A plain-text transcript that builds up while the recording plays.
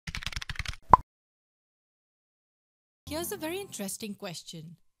Here's a very interesting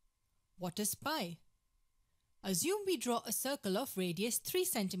question. What is pi? Assume we draw a circle of radius 3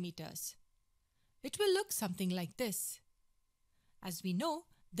 centimeters. It will look something like this. As we know,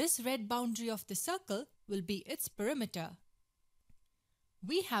 this red boundary of the circle will be its perimeter.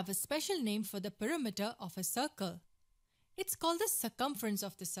 We have a special name for the perimeter of a circle. It's called the circumference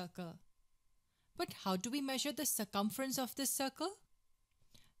of the circle. But how do we measure the circumference of this circle?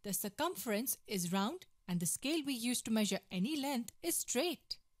 The circumference is round and the scale we use to measure any length is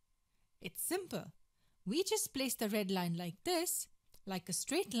straight. It's simple. We just place the red line like this, like a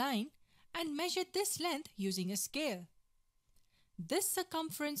straight line, and measure this length using a scale. This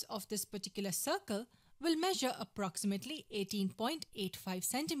circumference of this particular circle will measure approximately 18.85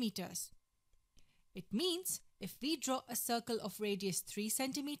 centimeters. It means if we draw a circle of radius 3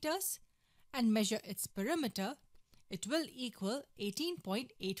 centimeters and measure its perimeter, it will equal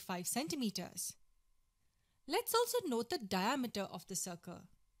 18.85 centimeters. Let's also note the diameter of the circle.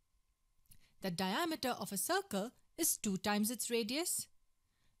 The diameter of a circle is 2 times its radius.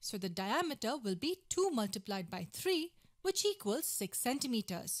 So the diameter will be 2 multiplied by 3, which equals 6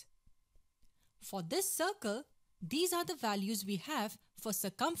 centimeters. For this circle, these are the values we have for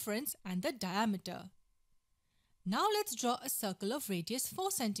circumference and the diameter. Now let's draw a circle of radius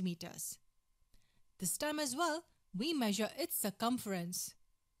 4 centimeters. This time as well, we measure its circumference.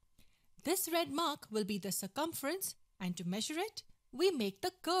 This red mark will be the circumference, and to measure it, we make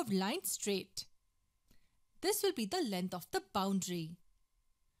the curved line straight. This will be the length of the boundary.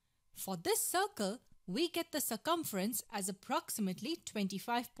 For this circle, we get the circumference as approximately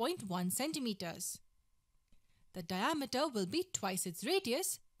 25.1 centimeters. The diameter will be twice its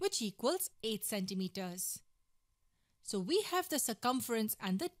radius, which equals 8 centimeters. So we have the circumference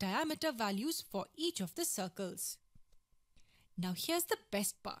and the diameter values for each of the circles. Now here's the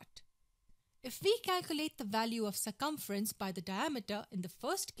best part. If we calculate the value of circumference by the diameter in the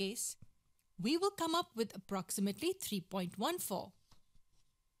first case, we will come up with approximately 3.14.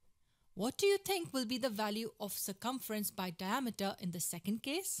 What do you think will be the value of circumference by diameter in the second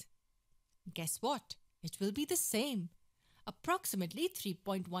case? Guess what? It will be the same, approximately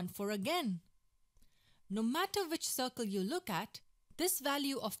 3.14 again. No matter which circle you look at, this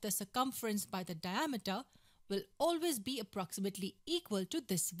value of the circumference by the diameter will always be approximately equal to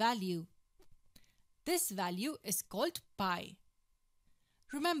this value. This value is called pi.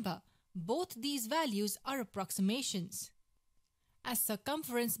 Remember, both these values are approximations. As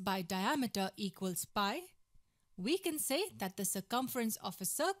circumference by diameter equals pi, we can say that the circumference of a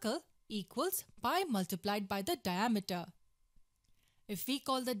circle equals pi multiplied by the diameter. If we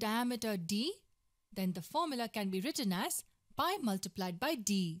call the diameter d, then the formula can be written as pi multiplied by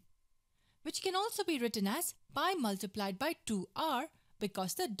d, which can also be written as pi multiplied by 2r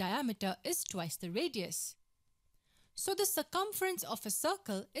because the diameter is twice the radius. So the circumference of a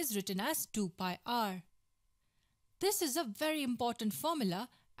circle is written as 2 pi r. This is a very important formula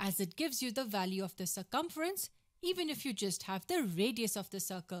as it gives you the value of the circumference even if you just have the radius of the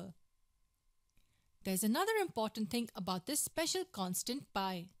circle. There's another important thing about this special constant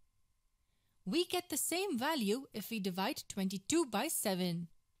pi. We get the same value if we divide 22 by 7.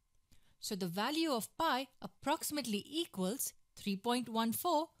 So the value of pi approximately equals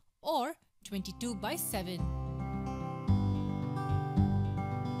 3.14 or 22 by 7.